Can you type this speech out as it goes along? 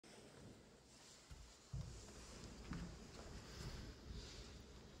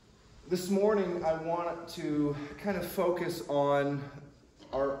This morning, I want to kind of focus on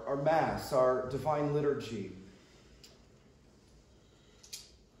our Mass, our Divine Liturgy.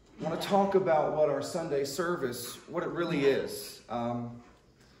 I want to talk about what our Sunday service, what it really is.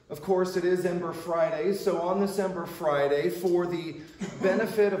 Of course, it is Ember Friday, so on this Ember Friday, for the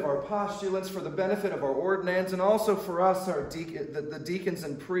benefit of our postulants, for the benefit of our ordinands, and also for us, the deacons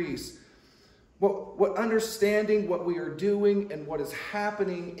and priests, what understanding what we are doing and what is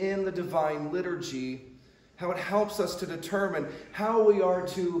happening in the Divine Liturgy, how it helps us to determine how we are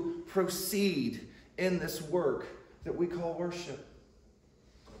to proceed in this work that we call worship.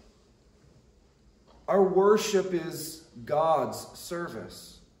 Our worship is God's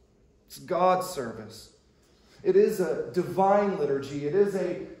service. It's God's service. It is a divine liturgy. It is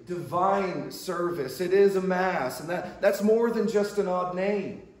a divine service. It is a Mass. And that's more than just an odd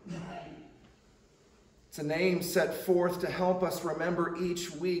name. It's a name set forth to help us remember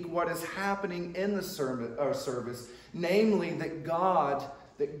each week what is happening in the service, namely that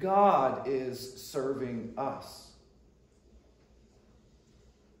God is serving us.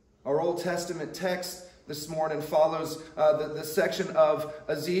 Our Old Testament text this morning follows the section of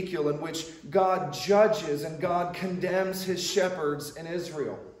Ezekiel in which God judges and God condemns his shepherds in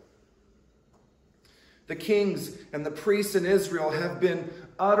Israel. The kings and the priests in Israel have been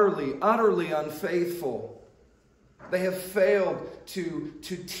utterly unfaithful. They have failed to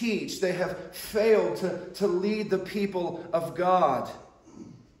teach. They have failed to lead the people of God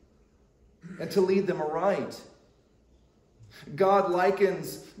and to lead them aright. God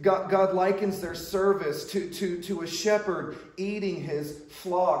likens their service to a shepherd eating his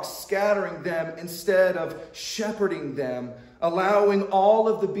flocks, scattering them instead of shepherding them, allowing all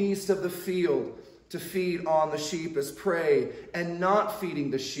of the beasts of the field to feed on the sheep as prey, and not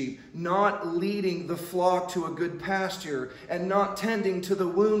feeding the sheep, not leading the flock to a good pasture, and not tending to the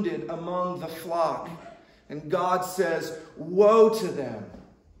wounded among the flock. And God says, woe to them.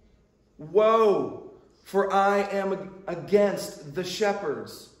 Woe, for I am against the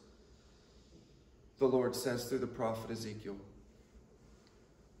shepherds, the Lord says through the prophet Ezekiel.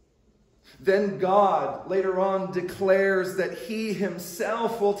 Then God later on declares that he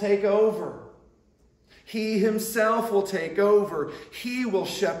himself will take over. He himself will take over. He will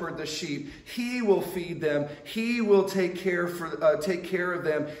shepherd the sheep. He will feed them. He will take care of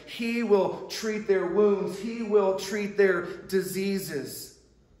them. He will treat their wounds. He will treat their diseases.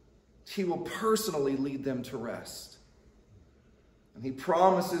 He will personally lead them to rest. And he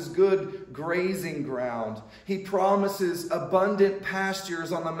promises good grazing ground. He promises abundant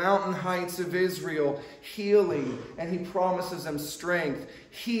pastures on the mountain heights of Israel, healing, and he promises them strength.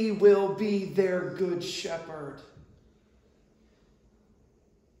 He will be their good shepherd.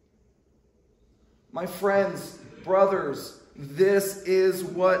 My friends, brothers, this is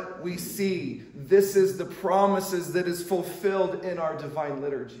what we see. This is the promises that is fulfilled in our Divine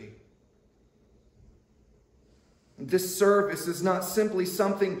Liturgy. This service is not simply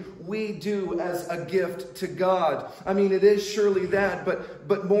something we do as a gift to God. I mean, it is surely that,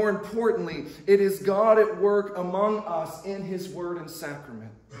 but more importantly, it is God at work among us in his word and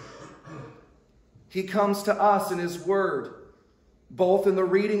sacrament. He comes to us in his word, both in the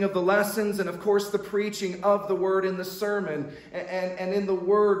reading of the lessons and, of course, the preaching of the word in the sermon and in the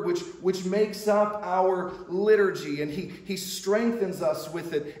word which makes up our liturgy. And he strengthens us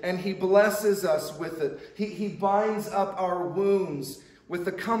with it and he blesses us with it. He binds up our wounds with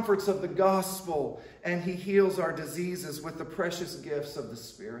the comforts of the gospel and he heals our diseases with the precious gifts of the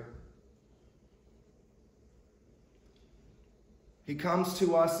Spirit. He comes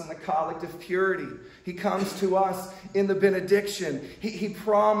to us in the collect of purity. He comes to us in the benediction. He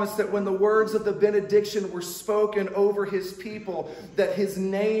promised that when the words of the benediction were spoken over his people, that his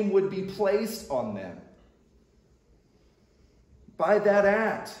name would be placed on them by that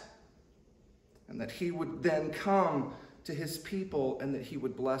act, and that he would then come to his people and that he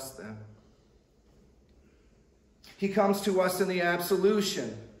would bless them. He comes to us in the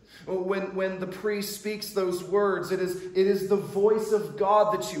absolution. When the priest speaks those words, it is the voice of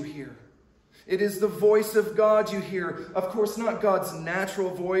God that you hear. It is the voice of God you hear. Of course, not God's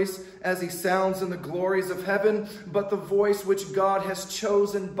natural voice as he sounds in the glories of heaven, but the voice which God has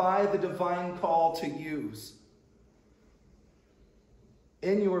chosen by the divine call to use.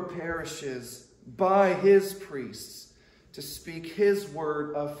 In your parishes, by his priests, to speak his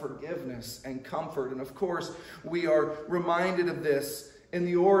word of forgiveness and comfort. And of course, we are reminded of this in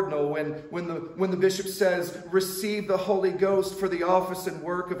the ordinal, when the bishop says, receive the Holy Ghost for the office and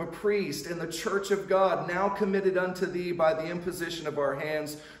work of a priest in the church of God, now committed unto thee by the imposition of our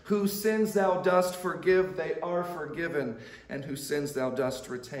hands, whose sins thou dost forgive, they are forgiven, and whose sins thou dost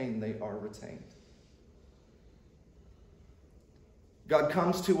retain, they are retained. God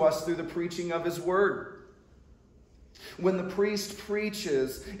comes to us through the preaching of his word. When the priest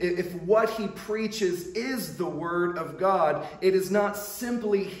preaches, if what he preaches is the word of God, it is not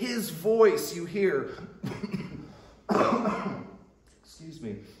simply his voice you hear. Excuse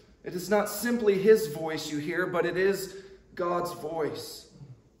me. It is not simply his voice you hear, but it is God's voice.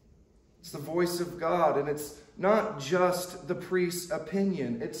 It's the voice of God, and it's not just the priest's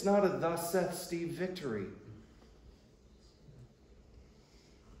opinion. It's not a thus saith Steve victory.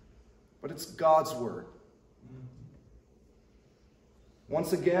 But it's God's word.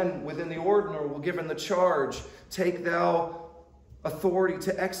 Once again, within the ordinal, we're given the charge, take thou authority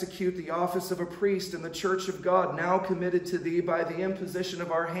to execute the office of a priest in the church of God, now committed to thee by the imposition of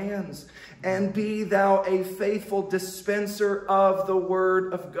our hands, and be thou a faithful dispenser of the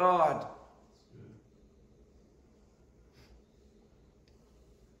word of God.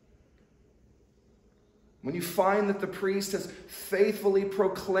 When you find that the priest has faithfully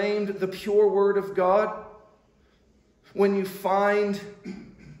proclaimed the pure word of God, when you find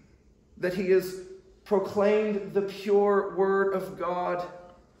that he has proclaimed the pure word of God,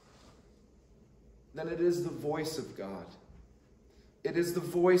 then it is the voice of God. It is the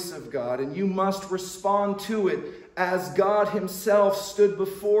voice of God, and you must respond to it as God himself stood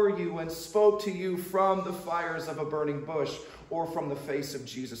before you and spoke to you from the fires of a burning bush or from the face of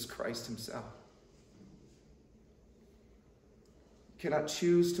Jesus Christ himself. You cannot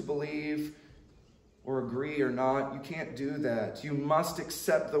choose to believe or agree or not. You can't do that. You must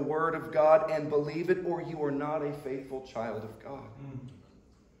accept the word of God and believe it, or you are not a faithful child of God.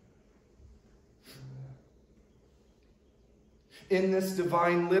 In this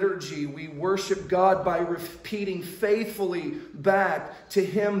divine liturgy, we worship God by repeating faithfully back to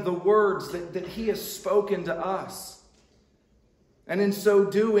him the words that he has spoken to us. And in so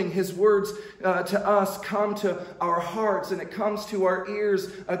doing, his words to us come to our hearts, and it comes to our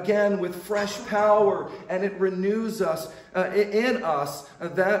ears again with fresh power, and it renews us in us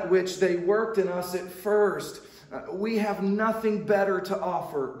that which they worked in us at first. We have nothing better to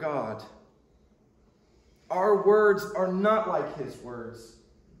offer God. Our words are not like his words.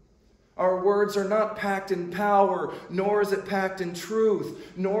 Our words are not packed in power, nor is it packed in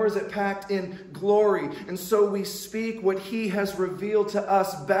truth, nor is it packed in glory. And so we speak what he has revealed to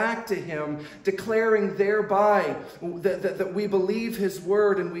us back to him, declaring thereby that we believe his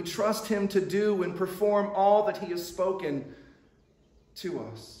word and we trust him to do and perform all that he has spoken to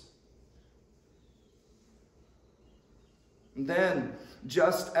us. And then,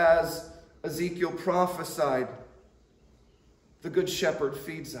 just as Ezekiel prophesied, the Good Shepherd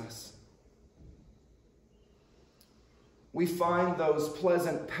feeds us. We find those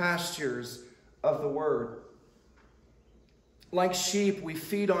pleasant pastures of the word. Like sheep, we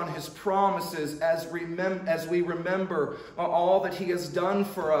feed on his promises as we remember all that he has done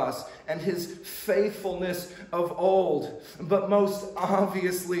for us and his faithfulness of old. But most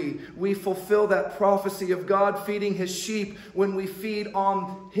obviously, we fulfill that prophecy of God feeding his sheep when we feed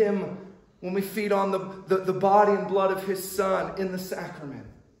on him, when we feed on the body and blood of his Son in the sacrament.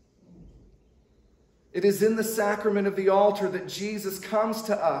 It is in the sacrament of the altar that Jesus comes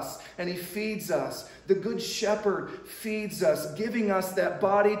to us and he feeds us. The Good Shepherd feeds us, giving us that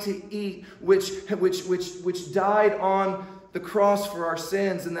body to eat, which died on the cross for our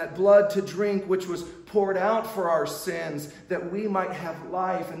sins, and that blood to drink, which was poured out for our sins, that we might have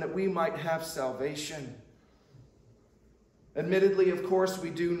life and that we might have salvation. Admittedly, of course,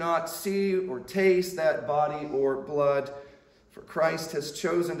 we do not see or taste that body or blood, for Christ has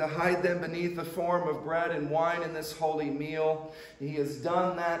chosen to hide them beneath the form of bread and wine in this holy meal. He has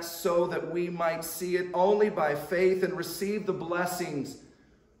done that so that we might see it only by faith and receive the blessings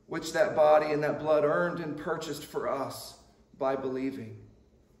which that body and that blood earned and purchased for us by believing.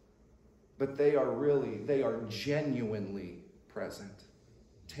 But they are genuinely present,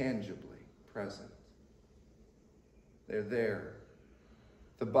 tangibly present. They're there.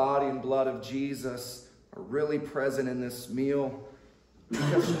 The body and blood of Jesus are really present in this meal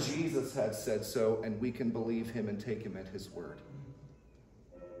because Jesus had said so, and we can believe him and take him at his word.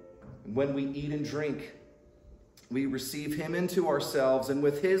 And when we eat and drink, we receive him into ourselves, and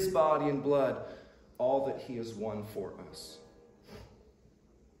with his body and blood, all that he has won for us.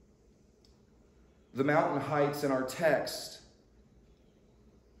 The mountain heights in our text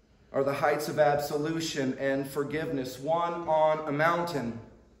are the heights of absolution and forgiveness, one on a mountain,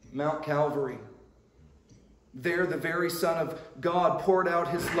 Mount Calvary. There, the very Son of God poured out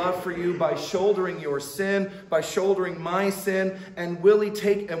his love for you by shouldering your sin, by shouldering my sin, and willingly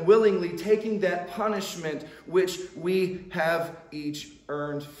taking that punishment which we have each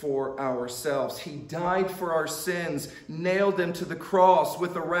earned for ourselves. He died for our sins, nailed them to the cross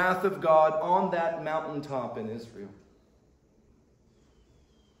with the wrath of God on that mountaintop in Israel.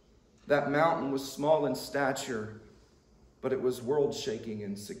 That mountain was small in stature, but it was world-shaking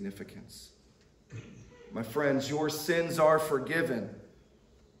in significance. My friends, your sins are forgiven.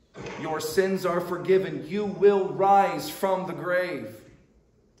 Your sins are forgiven. You will rise from the grave.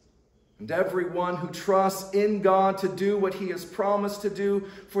 And everyone who trusts in God to do what he has promised to do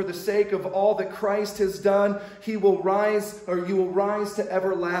for the sake of all that Christ has done, you will rise to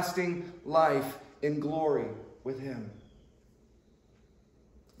everlasting life in glory with him.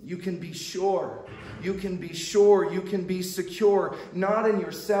 You can be sure, you can be secure, not in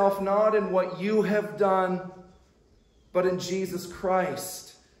yourself, not in what you have done, but in Jesus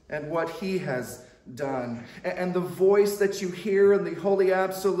Christ and what he has done. And the voice that you hear in the Holy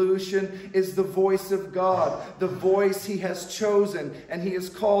Absolution is the voice of God, the voice he has chosen, and he is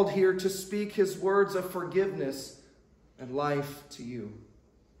called here to speak his words of forgiveness and life to you.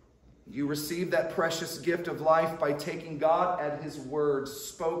 You receive that precious gift of life by taking God at his word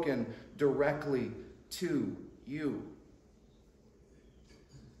spoken directly to you.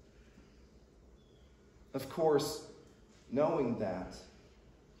 Of course, knowing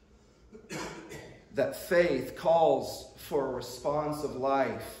that faith calls for a response of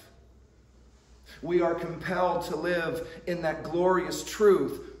life. We are compelled to live in that glorious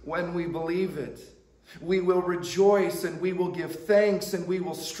truth when we believe it. We will rejoice and we will give thanks and we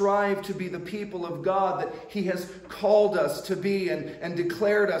will strive to be the people of God that he has called us to be and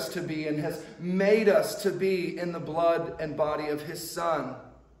declared us to be and has made us to be in the blood and body of his Son.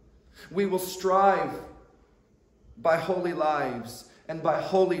 We will strive by holy lives and by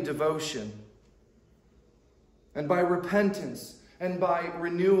holy devotion and by repentance and by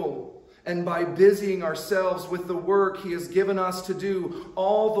renewal and by busying ourselves with the work he has given us to do,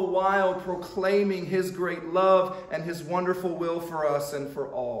 all the while proclaiming his great love and his wonderful will for us and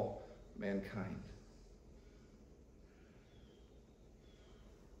for all mankind.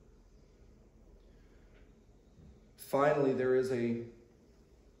 Finally, there is a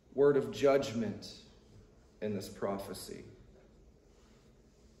word of judgment in this prophecy.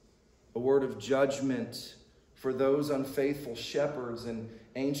 A word of judgment for those unfaithful shepherds in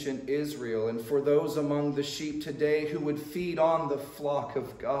ancient Israel, and for those among the sheep today who would feed on the flock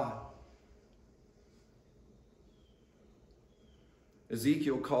of God.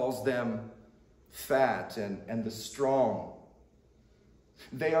 Ezekiel calls them fat and the strong.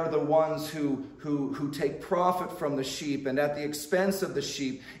 They are the ones who take profit from the sheep and at the expense of the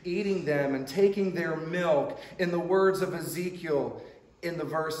sheep, eating them and taking their milk, in the words of Ezekiel in the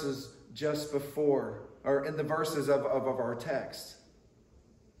verses just before, or in the verses of our text.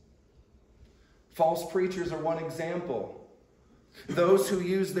 False preachers are one example. Those who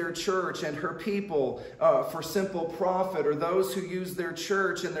use their church and her people for simple profit, or those who use their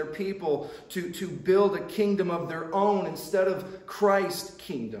church and their people to build a kingdom of their own instead of Christ's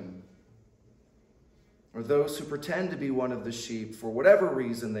kingdom. Or those who pretend to be one of the sheep for whatever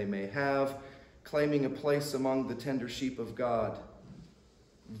reason they may have, claiming a place among the tender sheep of God.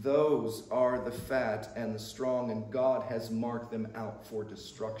 Those are the fat and the strong, and God has marked them out for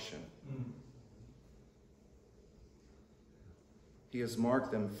destruction. He has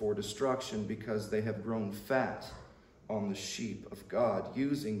marked them for destruction because they have grown fat on the sheep of God,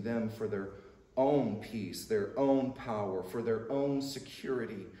 using them for their own peace, their own power, for their own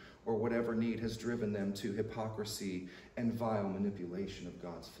security, or whatever need has driven them to hypocrisy and vile manipulation of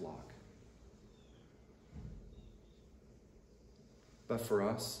God's flock. But for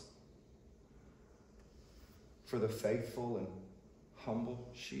us, for the faithful and humble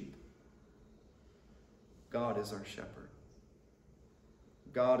sheep, God is our shepherd.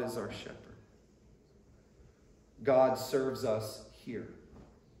 God is our shepherd. God serves us here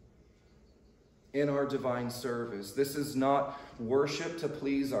in our divine service. This is not worship to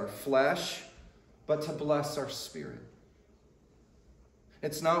please our flesh, but to bless our spirit.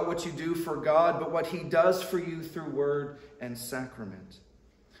 It's not what you do for God, but what he does for you through word and sacrament,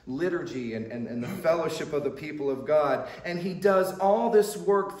 liturgy and the fellowship of the people of God. And he does all this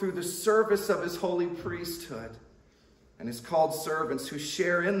work through the service of his holy priesthood and his called servants who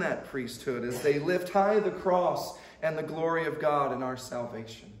share in that priesthood as they lift high the cross and the glory of God in our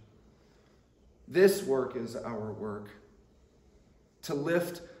salvation. This work is our work, to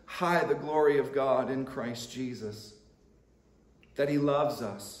lift high the glory of God in Christ Jesus, that he loves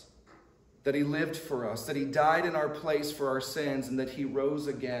us, that he lived for us, that he died in our place for our sins, and that he rose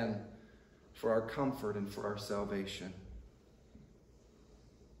again for our comfort and for our salvation.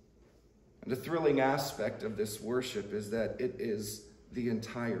 And a thrilling aspect of this worship is that it is the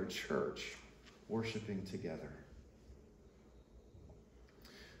entire church worshiping together.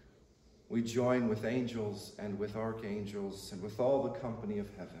 We join with angels and with archangels and with all the company of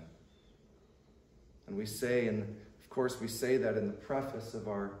heaven. And we say, and of course we say that in the preface of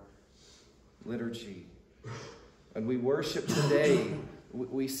our liturgy. When we worship today,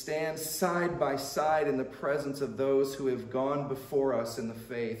 we stand side by side in the presence of those who have gone before us in the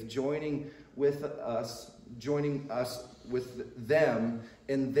faith, joining us with them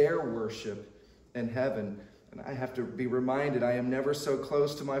in their worship in heaven. And I have to be reminded, I am never so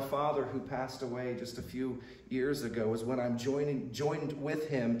close to my father who passed away just a few years ago as when I'm joined with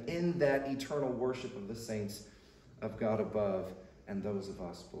him in that eternal worship of the saints of God above and those of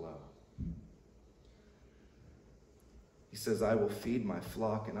us below. He says, I will feed my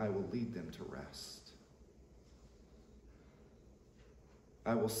flock and I will lead them to rest.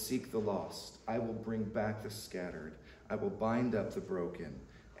 I will seek the lost. I will bring back the scattered. I will bind up the broken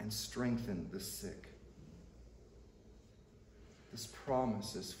and strengthen the sick. This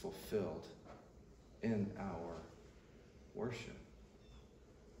promise is fulfilled in our worship.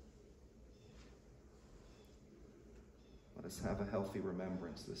 Let us have a healthy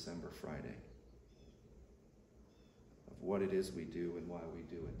remembrance this Ember Friday of what it is we do and why we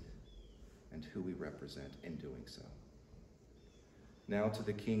do it, and who we represent in doing so. Now to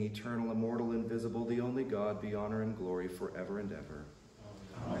the King, eternal, immortal, invisible, the only God, be honor and glory forever and ever.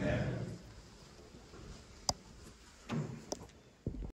 Amen.